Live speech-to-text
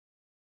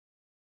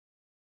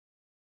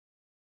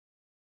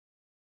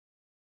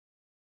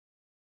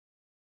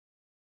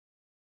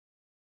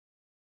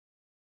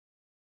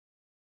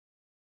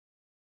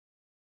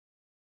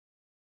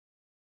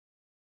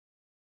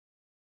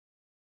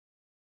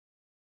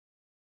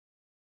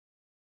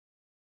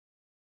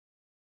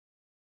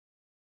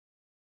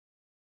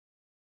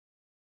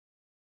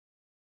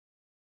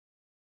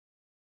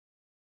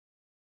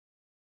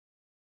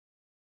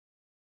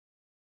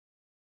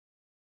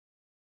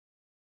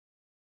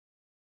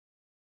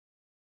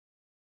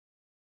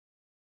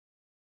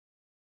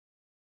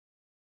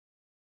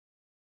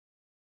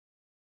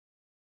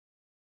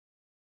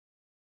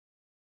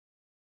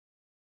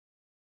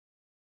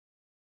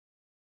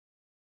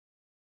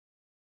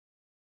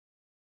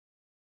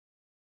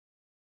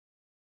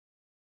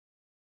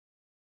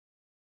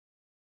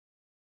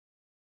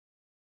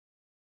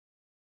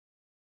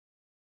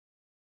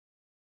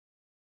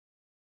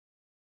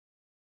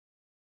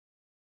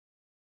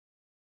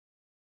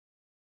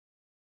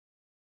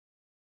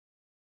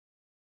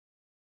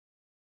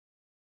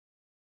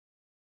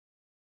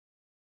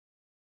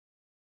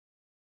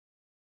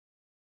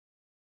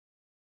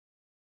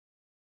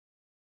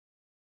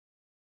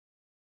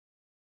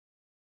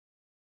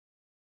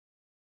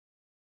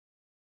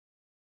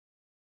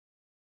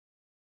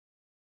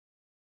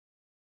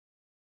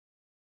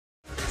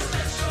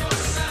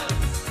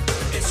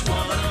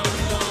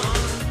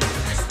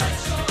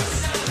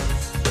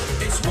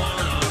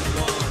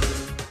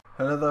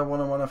another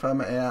one-on-one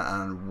FM here,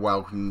 and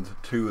welcome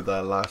to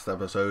the last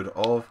episode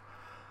of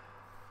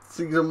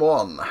Season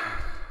 1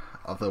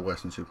 of the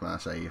Weston Mare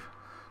save.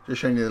 Just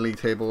showing you the league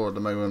table at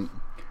the moment.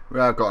 We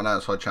have got an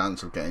outside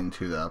chance of getting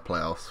to the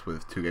playoffs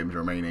with 2 games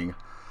remaining.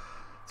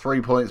 3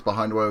 points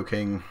behind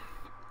Woking.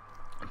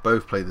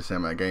 Both played the same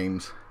amount of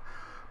games.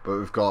 But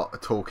we've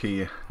got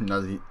Torquay,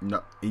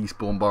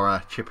 Eastbourne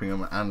Borough,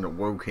 Chippenham and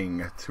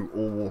Woking to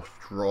all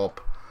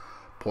drop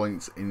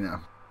points in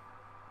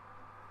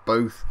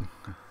both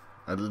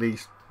at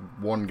least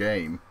one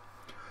game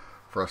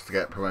for us to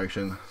get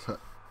promotion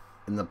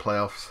in the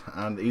playoffs,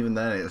 and even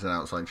then it's an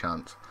outside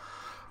chance.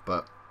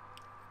 But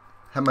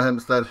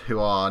Hempstead, who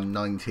are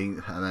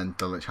 19th, and then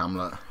Dulwich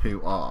Hamlet,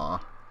 who are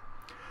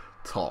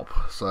top.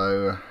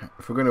 So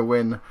if we're going to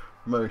win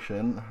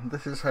promotion,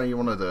 this is how you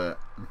want to do it.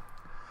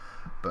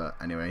 But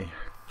anyway,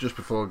 just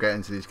before we get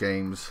into these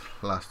games,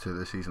 last 2 of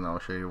the season, I'll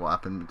show you what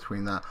happened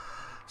between that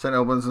St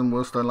Albans and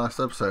Weston last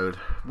episode.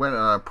 Went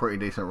on a pretty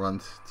decent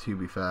run, to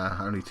be fair.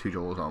 Only 2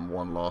 draws and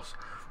 1 loss,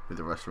 with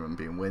the rest of them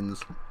being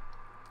wins.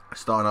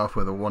 Starting off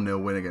with a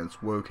 1-0 win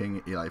against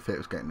Woking, Eli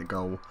Phipps getting the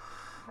goal.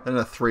 Then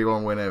a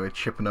 3-1 win over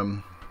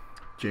Chippenham,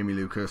 Jamie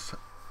Lucas,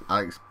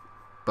 Alex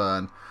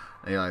Byrne,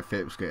 and Eli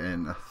Phipps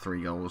getting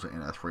 3 goals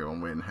in a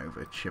 3-1 win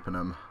over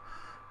Chippenham.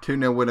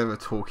 2-0 win over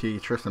Torquay,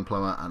 Tristan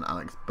Plummer and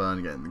Alex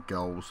Byrne getting the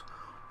goals.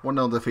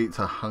 1-0 defeat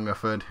to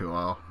Hungerford, who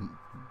are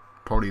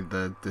probably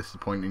the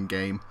disappointing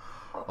game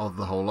of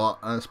the whole lot,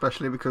 and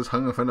especially because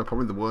Hungerford are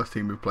probably the worst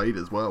team we've played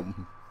as well.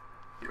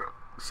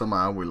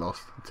 Somehow we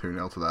lost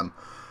 2-0 to them.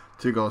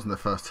 2 goals in the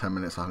first 10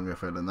 minutes of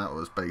Hungerford, and that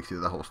was basically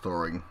the whole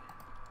story.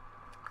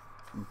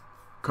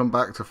 Come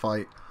back to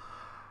fight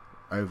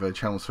over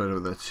Chelmsford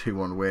with a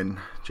 2-1 win.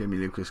 Jamie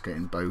Lucas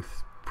getting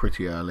both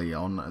pretty early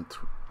on. A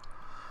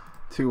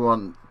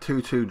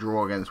 2-2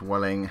 draw against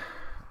Welling.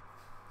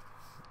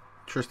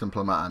 Tristan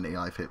Plummer and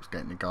Eli Phipps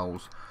getting the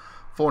goals.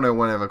 4-0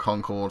 win over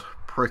Concord.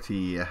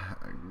 Pretty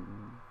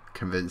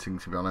convincing,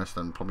 to be honest,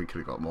 and probably could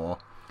have got more.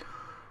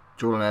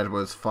 Jordan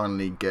Edwards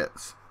finally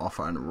gets off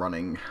and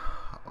running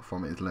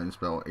from his loan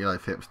spell. Eli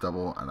Phipps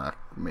double and a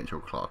Mitchell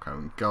Clark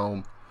own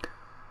goal.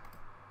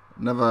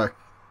 Another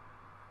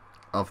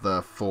of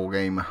the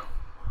 4-game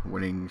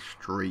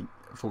streak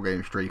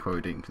where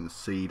we didn't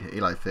concede.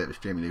 Eli Phipps,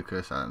 Jamie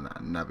Lucas and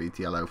Navi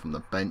Diallo from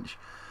the bench,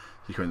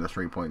 securing the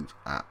 3 points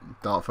at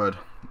Dartford.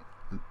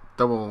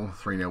 Double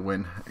 3-0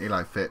 win,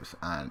 Eli Phipps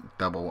and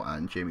double,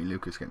 and Jamie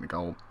Lucas getting the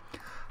goal.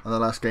 And the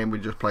last game we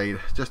just played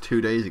just 2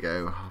 days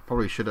ago,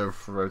 probably should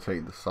have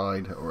rotated the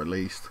side, or at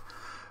least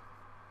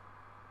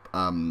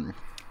sent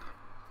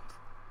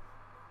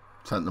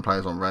the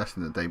players on rest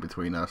in the day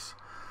between us.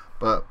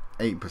 But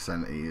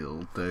 8%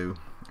 he'll do,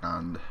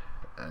 and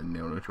a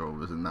 0-0 draw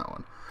was in that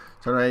one.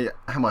 So anyway,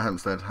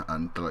 Hempstead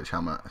and Dulwich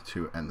Hamlet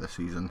to end the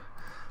season.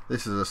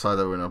 This is a side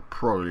that we're going to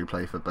probably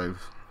play for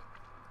both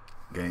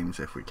games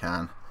if we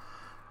can.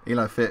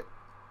 Eli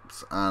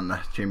Phipps and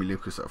Jamie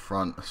Lucas up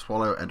front.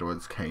 Swallow,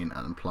 Edwards, Kane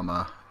and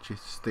Plummer.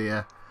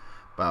 Steer,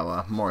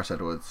 Bauer, Morris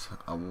Edwards,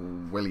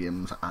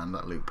 Williams and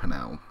Luke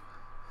Pennell.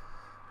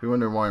 If you're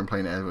wondering why I'm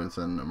playing Edwards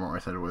and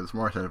Morris Edwards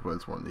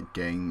won the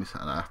games,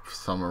 and I for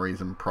some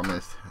reason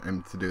promised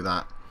him to do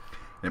that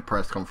in a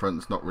press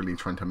conference, not really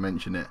trying to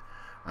mention it.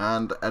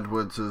 And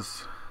Edwards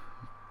has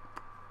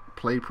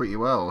played pretty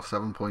well,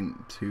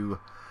 7.28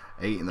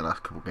 in the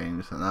last couple of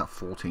games, and that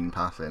 14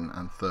 passing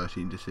and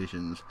 13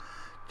 decisions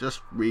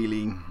just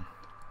really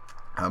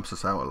helps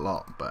us out a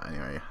lot. But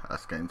anyway,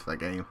 let's get into that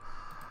game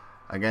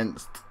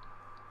against,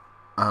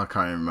 I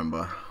can't even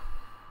remember.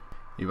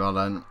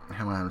 Then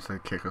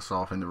Hempstead kick us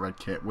off in the red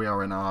kit. We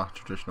are in our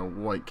traditional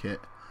white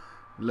kit.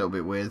 A little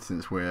bit weird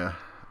since we're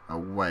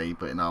away,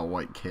 but in our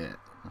white kit.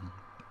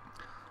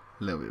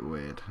 A little bit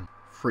weird.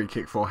 Free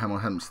kick for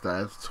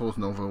Hempstead towards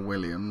Norville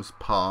Williams,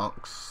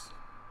 Parks,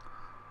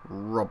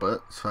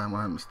 Roberts for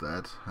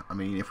Hempstead. I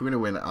mean, if we're going to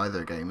win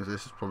either games,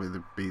 this is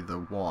probably be the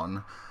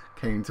one.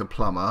 Came to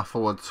Plummer,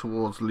 forward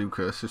towards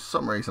Lucas, who's for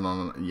some reason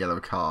on a yellow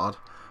card.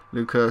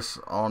 Lucas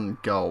on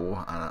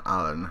goal, and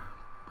Allen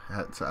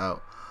heads it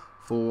out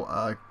for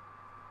a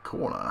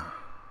corner.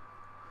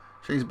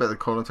 She's a bit of the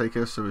corner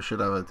taker, so we should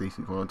have a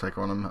decent corner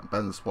taker on him.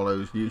 Ben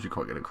Swallows usually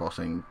quite good at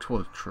crossing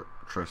towards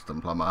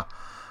Tristan Plummer,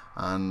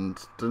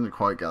 and doesn't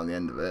quite get on the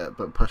end of it,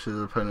 but pushes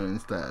his opponent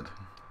instead.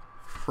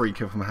 Free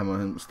kick from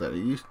Hempstead.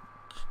 It used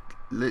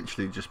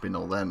literally just been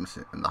all them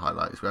in the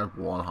highlights. We had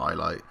one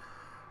highlight,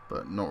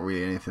 but not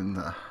really anything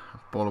there.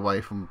 Ball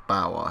away from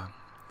Bauer.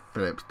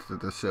 Phillips to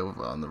De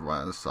Silva on the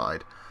right hand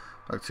side.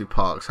 Back to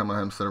Parks.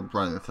 Hempstead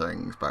running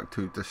things. Back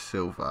to De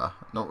Silva.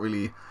 Not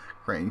really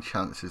creating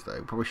chances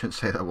though. Probably shouldn't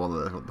say that while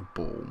they've got the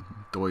ball.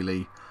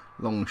 Doyley.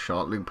 Long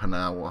shot. Luke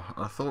Pennell.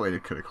 I thought he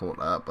could have caught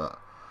that, but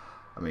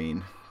I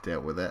mean, deal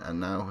with it. And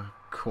now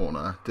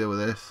corner. Deal with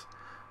this.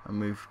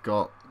 And we've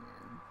got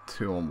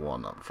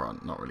 2-on-1 up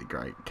front. Not really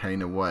great.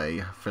 Kane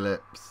away.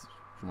 Phillips.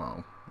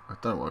 Well, I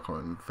don't know what I call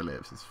him.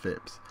 Phillips. It's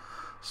Phipps.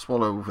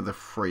 Swallow with a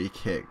free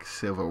kick.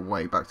 Silva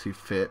away. Back to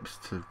Phipps.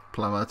 To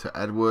Plummer. To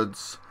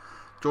Edwards.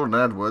 Jordan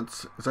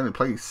Edwards has only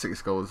played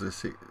 6 games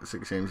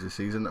this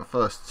season. The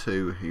first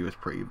 2 he was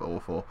pretty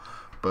awful,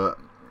 but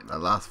the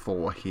last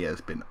 4 he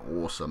has been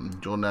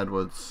awesome. Jordan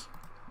Edwards,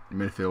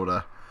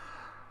 midfielder,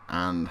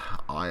 and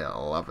I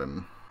love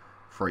him.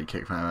 Free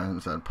kick from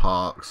Hempstead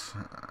Parks.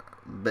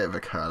 Bit of a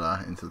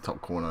curler into the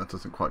top corner.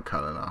 Doesn't quite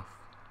curl enough.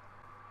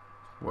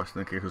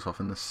 Weston kick us off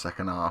in the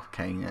second half.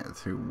 Kane it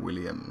to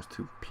Williams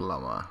to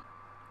Plummer.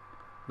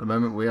 At the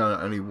moment we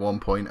are only 1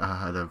 point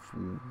ahead of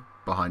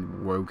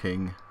behind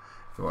Woking,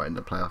 who are in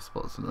the playoff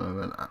spots at the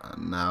moment.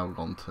 And now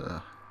gone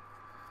to.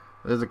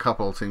 There's a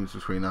couple of teams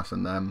between us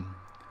and them,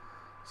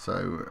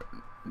 so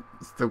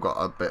still got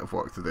a bit of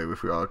work to do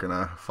if we are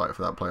gonna fight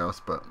for that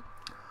playoffs. But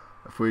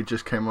if we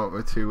just came up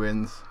with 2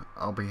 wins,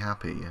 I'll be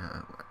happy.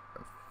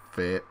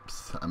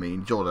 Phipps, I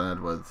mean Jordan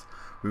Edwards,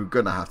 we were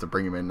gonna have to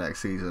bring him in next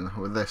season.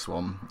 With this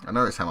one, I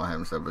know it's Hammer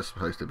Hempstead, we're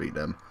supposed to beat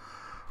them,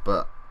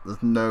 but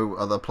there's no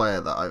other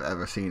player that I've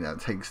ever seen that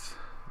takes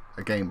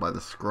a game by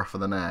the scruff of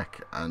the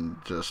neck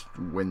and just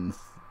wins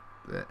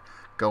it.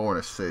 Goal and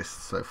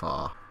assist so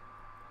far.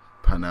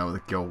 Purnell with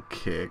a goal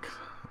kick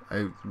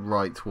out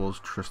right towards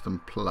Tristan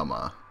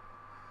Plummer.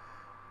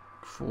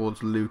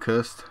 Towards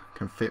Lucas.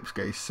 Can Phipps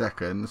get his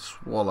second?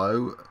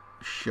 Swallow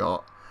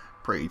shot.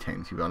 Pretty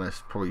tame, to be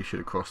honest. Probably should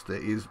have crossed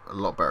it. He's a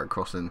lot better at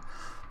crossing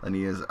than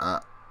he is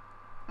at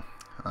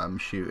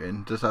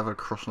shooting. Does have a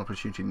crossing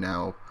opportunity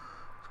now.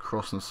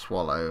 Cross and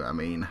Swallow. I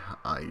mean,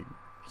 I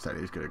said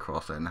he was good at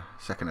crossing.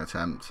 Second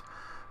attempt.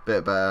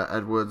 Bit better.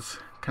 Edwards.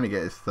 Can he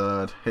get his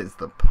third? Hits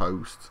the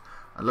post.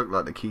 It looked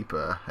like the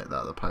keeper hit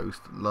that at the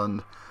post.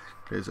 Lund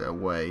clears it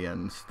away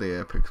and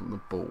Steer picks up the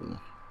ball.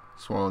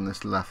 Swallow on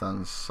this left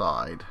hand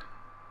side.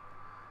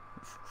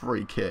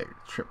 Free kick.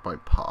 Tripped by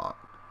Park.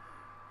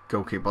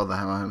 Goal kick by the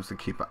Hammer Hempstead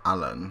keeper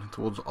Allen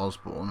towards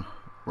Osborne.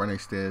 Rene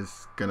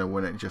Steer's gonna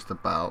win it just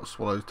about.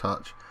 Swallow's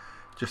touch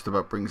just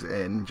about brings it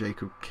in.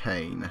 Jacob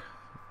Kane.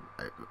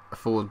 A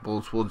forward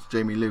ball towards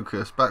Jamie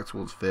Lucas. Back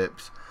towards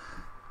Phipps.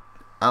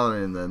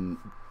 Allen and then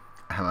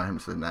Hammer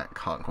Hempstead net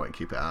can't quite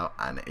keep it out,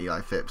 and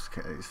Eli Phipps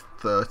his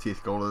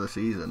 30th goal of the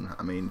season.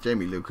 I mean,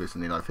 Jamie Lucas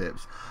and Eli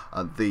Phipps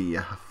are the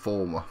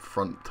former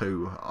front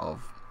 2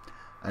 of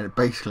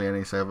basically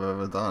any save I've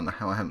ever done.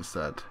 Hammer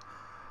Hempstead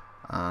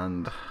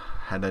and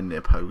header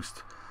near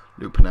post.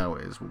 Luke Purnell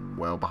is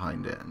well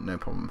behind it, no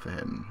problem for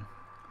him.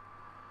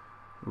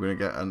 We're going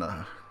to get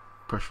a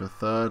push for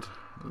third.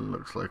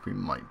 Looks like we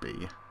might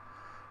be.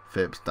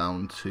 Phipps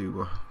down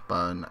to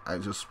Burn,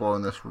 out just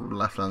swallowing this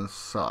left hand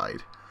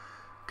side.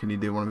 Can he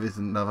do one of his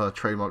another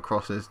trademark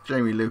crosses?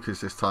 Jamie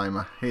Lucas this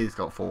time, he's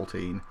got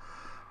 14.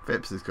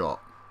 Phipps has got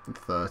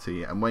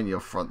 30, and when your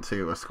front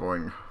 2 are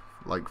scoring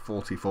like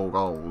 44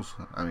 goals,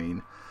 I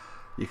mean,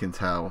 you can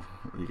tell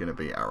you're going to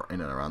be out in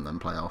and around them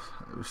playoffs.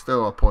 It was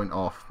still a point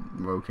off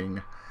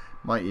Woking.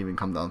 Might even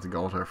come down to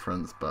goal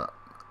difference, but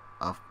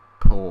a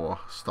poor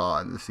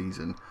start in the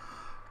season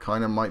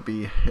kind of might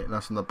be hitting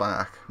us in the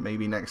back.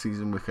 Maybe next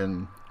season we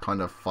can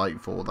kind of fight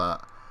for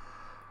that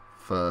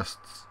first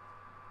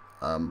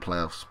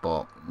playoff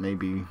spot.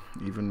 Maybe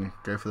even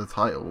go for the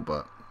title,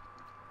 but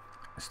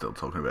still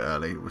talking a bit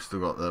early. We've still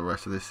got the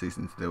rest of this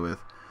season to deal with.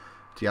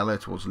 Diallo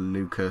towards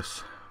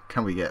Lucas.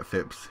 Can we get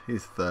Phipps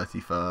his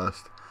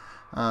 31st?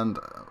 And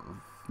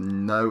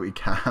no, he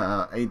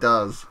can't. He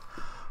does.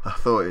 I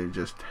thought he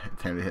just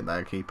attempt to hit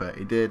that keeper.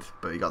 He did,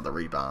 but he got the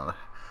rebound.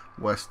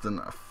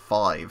 Weston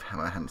 5,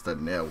 Hammer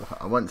Hempstead 0.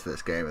 I went to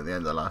this game at the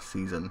end of last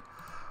season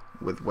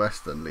with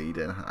Weston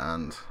leading,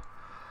 and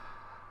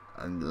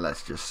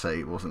let's just say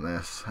it wasn't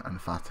this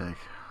emphatic.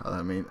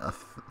 I mean, I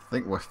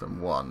think Weston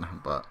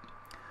won, but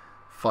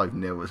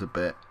 5-0 was a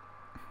bit.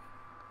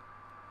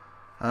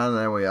 And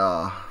there we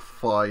are,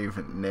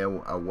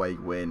 5-0 away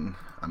win.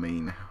 I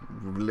mean,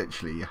 we've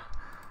literally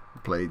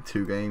played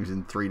 2 games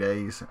in 3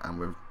 days, and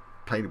we've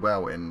played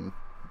well in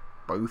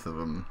both of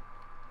them.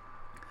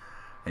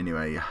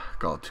 Anyway,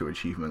 got 2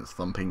 achievements,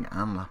 thumping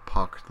and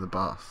parked the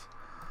bus.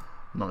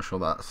 Not sure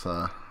that's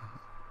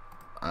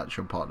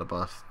actual part of the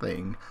bus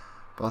thing,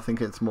 but I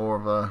think it's more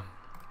of a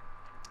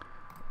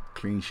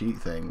clean sheet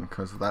thing,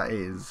 because that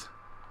is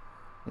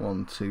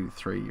 1, 2,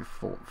 3,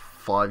 4,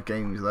 5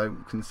 games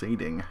without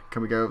conceding.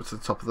 Can we go up to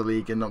the top of the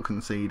league and not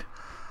concede?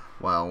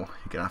 Well,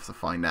 you're going to have to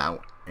find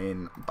out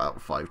in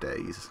about 5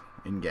 days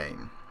in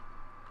game.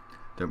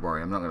 Don't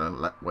worry, I'm not going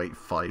to wait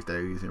 5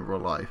 days in real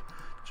life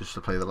just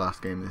to play the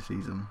last game of the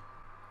season.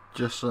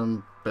 Just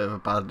some bit of a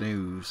bad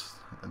news.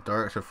 The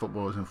director of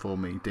football has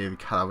informed me David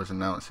Callagher has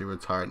announced he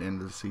retired at the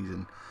end of the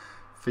season.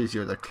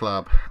 Physio at the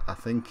club, I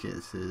think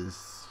it's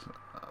his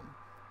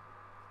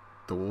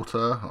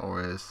daughter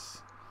or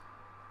his,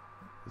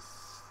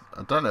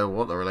 I don't know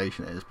what the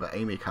relation is, but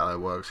Amy Callagher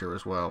works here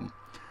as well.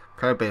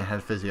 Callagher been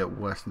head physio at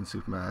Weston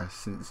Supermare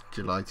since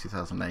July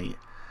 2008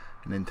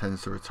 and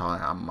intends to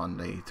retire on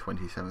Monday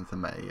 27th of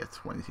May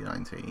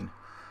 2019.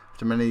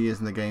 After many years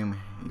in the game,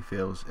 he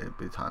feels it'd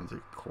be time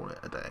to call it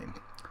a day.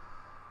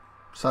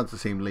 Sad to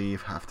see him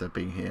leave after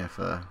being here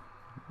for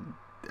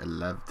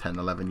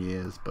 10-11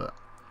 years, but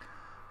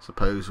I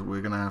suppose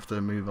we're going to have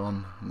to move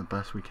on the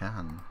best we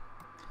can.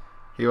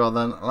 Here we are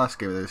then, last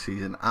game of the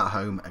season at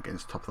home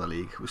against top of the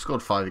league. We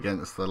scored 5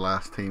 against the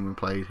last team we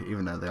played,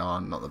 even though they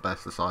are not the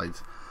best of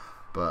sides,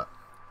 but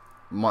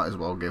might as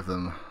well give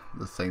them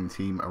the same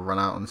team a run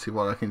out and see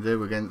what they can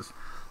do against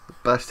the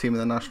best team in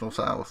the National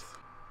South.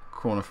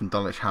 Corner from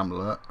Dulwich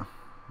Hamlet,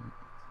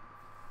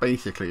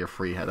 basically a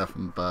free header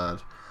from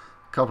Bird.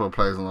 A couple of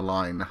players on the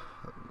line,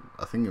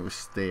 I think it was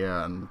Steer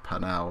and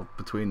Pennell,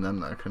 between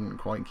them that couldn't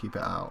quite keep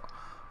it out.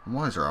 And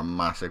why is there a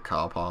massive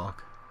car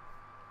park?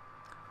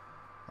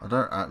 I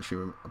don't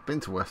actually, I've been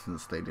to Weston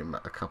Stadium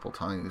a couple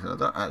times and I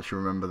don't actually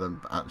remember there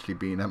actually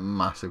being a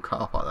massive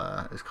car park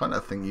there. It's kind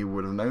of a thing you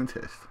would have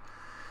noticed.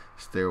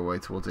 Steer away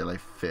towards LA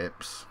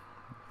Phipps,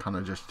 kind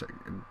of just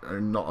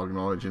not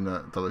acknowledging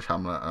that Dulwich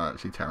Hamlet are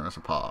actually tearing us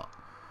apart.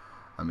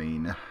 I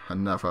mean,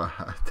 another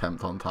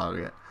attempt on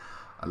target,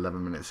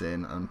 11 minutes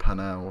in, and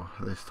Pennell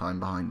this time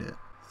behind it.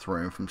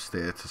 Throwing from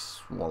Steer to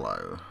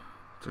Swallow,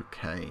 to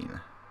Kane,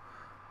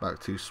 back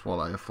to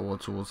Swallow, forward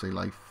towards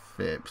LA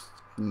Phipps.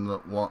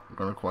 Not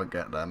gonna quite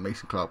get there.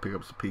 Mason Clark pick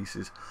up the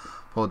pieces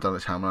for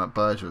Dulwich Hamlet.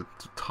 Burge with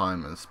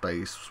time and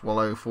space.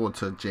 Swallow forward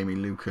to Jamie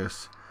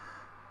Lucas.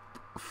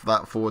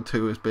 That forward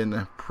two has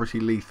been pretty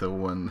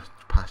lethal and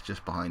pass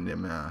just behind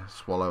him.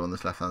 Swallow on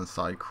this left hand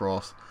side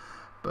cross.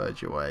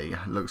 Burge away.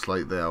 Looks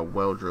like they are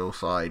well drilled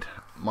side.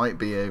 Might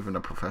be even a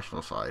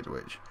professional side,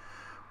 which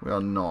we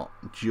are not.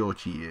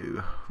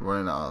 Georgiou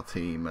running at our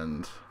team,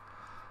 and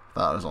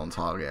that is on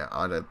target.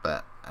 I'd have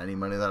bet any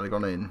money that had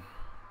gone in.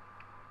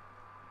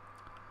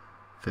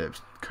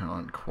 Phipps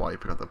can't quite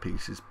pick up the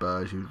pieces.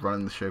 Burge, who's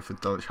running the show for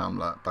Dulwich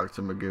Hamlet, back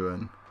to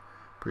McGowan.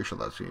 Pretty sure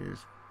that's how you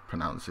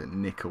pronounce it.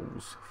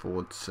 Nichols,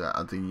 forward set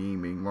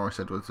Adeyemi. Morris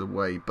Edwards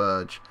away.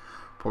 Burge,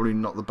 probably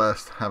not the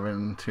best,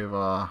 having two of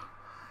our,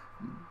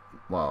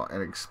 well,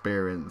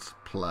 inexperienced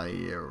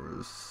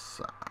players.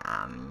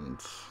 And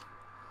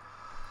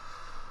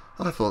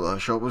I thought that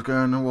shot was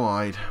going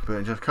wide, but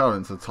it just curled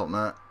into the top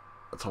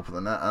of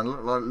the net, and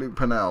looked like Luke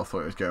Pennell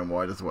thought it was going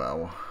wide as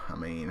well. I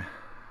mean,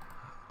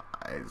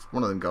 it's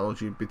one of them goals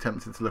you'd be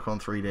tempted to look on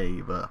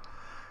 3D, but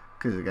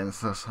because it's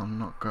against us, I'm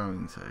not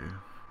going to.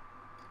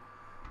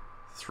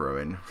 Throw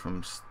in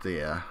from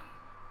Steer,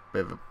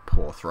 bit of a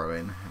poor throw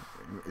in.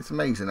 It's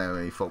amazing how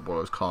many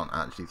footballers can't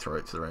actually throw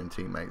it to their own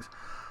teammates.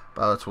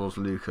 Bauer towards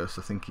Lucas,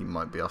 I think he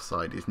might be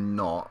offside. He's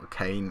not.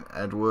 Kane,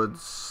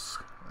 Edwards,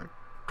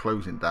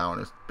 closing down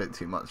is a bit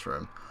too much for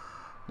him.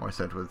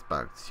 Morris Edwards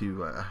back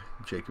to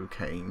Jacob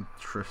Kane.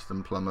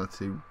 Tristan Plummer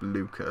to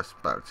Lucas,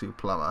 back to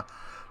Plummer.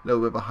 A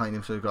little bit behind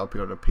him, so we've got to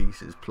pick up the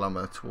pieces.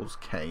 Plummer towards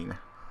Kane.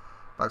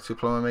 Back to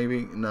Plummer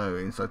maybe? No,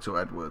 inside to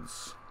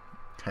Edwards.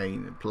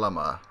 Kane,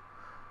 Plummer,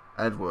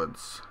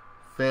 Edwards,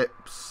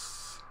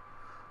 Phipps,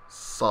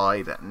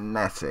 side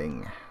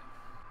netting.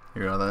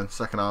 Here we are then,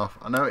 second half.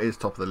 I know it is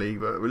top of the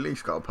league, but we at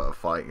least got to put a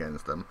fight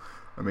against them.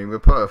 I mean, we'll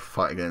put a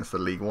fight against the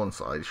League One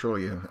side.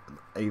 Surely,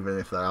 even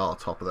if they are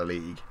top of the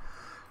league,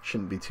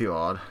 shouldn't be too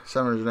hard.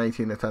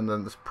 718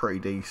 attendance, pretty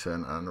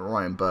decent, and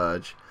Ryan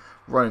Burge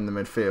running the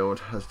midfield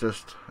has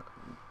just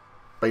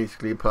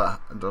basically put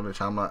Dulwich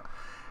Hamlet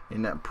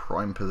in that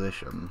prime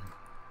position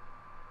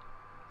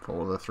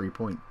for the 3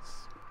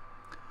 points.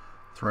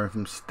 Thrown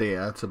from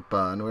Steer to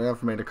Burn. We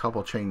have made a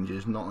couple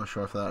changes, not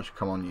sure if that should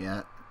come on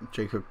yet.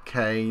 Jacob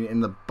Kane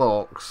in the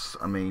box,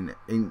 I mean,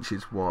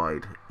 inches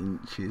wide,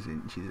 inches.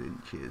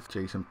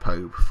 Jason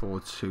Pope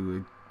forward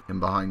to in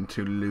behind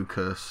to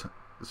Lucas.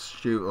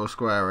 Shoot or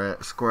square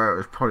it. Square it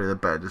is probably the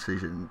better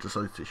decision.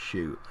 Decides to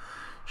shoot.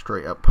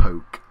 Straight up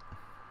poke.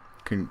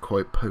 Couldn't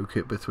quite poke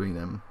it between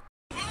them.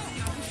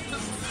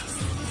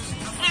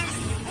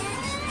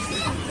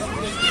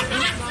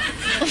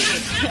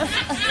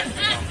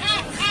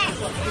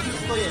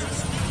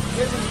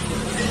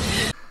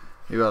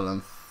 Here we are,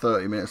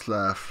 30 minutes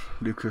left.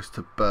 Lucas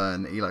to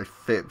Burn. Eli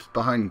Phipps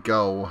behind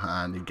goal,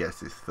 and he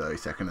gets his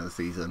 32nd of the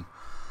season.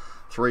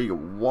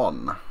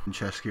 3-1.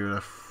 Konchesky with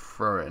a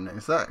throw in.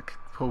 Is that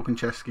Paul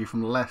Konchesky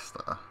from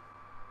Leicester?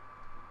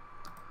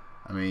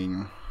 I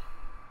mean,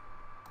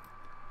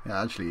 it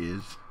actually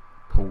is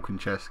Paul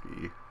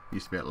Konchesky.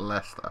 Used to be at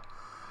Leicester.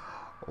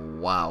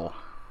 Wow.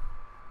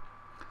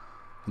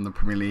 From the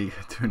Premier League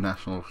to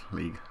National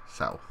League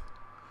South.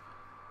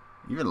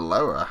 Even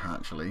lower,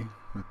 actually,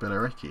 with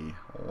Billericay.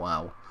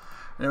 Wow.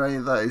 Anyway,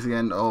 that is the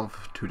end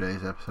of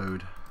today's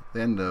episode.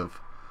 The end of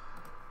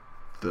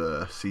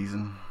the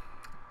season.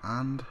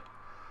 And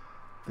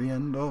the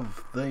end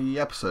of the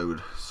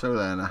episode. So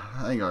then,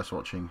 thank you guys for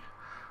watching.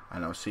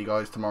 And I'll see you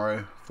guys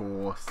tomorrow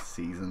for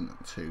Season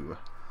 2.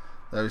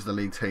 There's the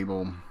league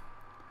table.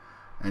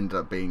 Ended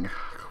up being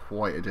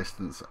quite a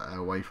distance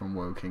away from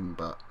Woking,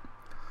 but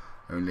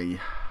only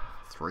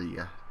 3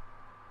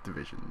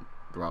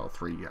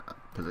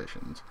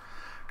 positions.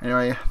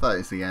 Anyway, that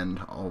is the end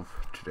of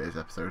today's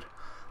episode.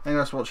 Thank you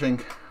guys for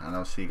watching, and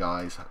I'll see you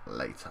guys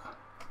later.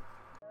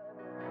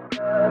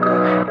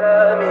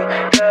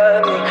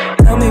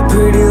 Tell me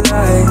pretty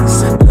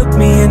lies, look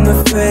me in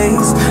the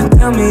face,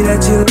 tell me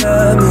that you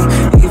love me.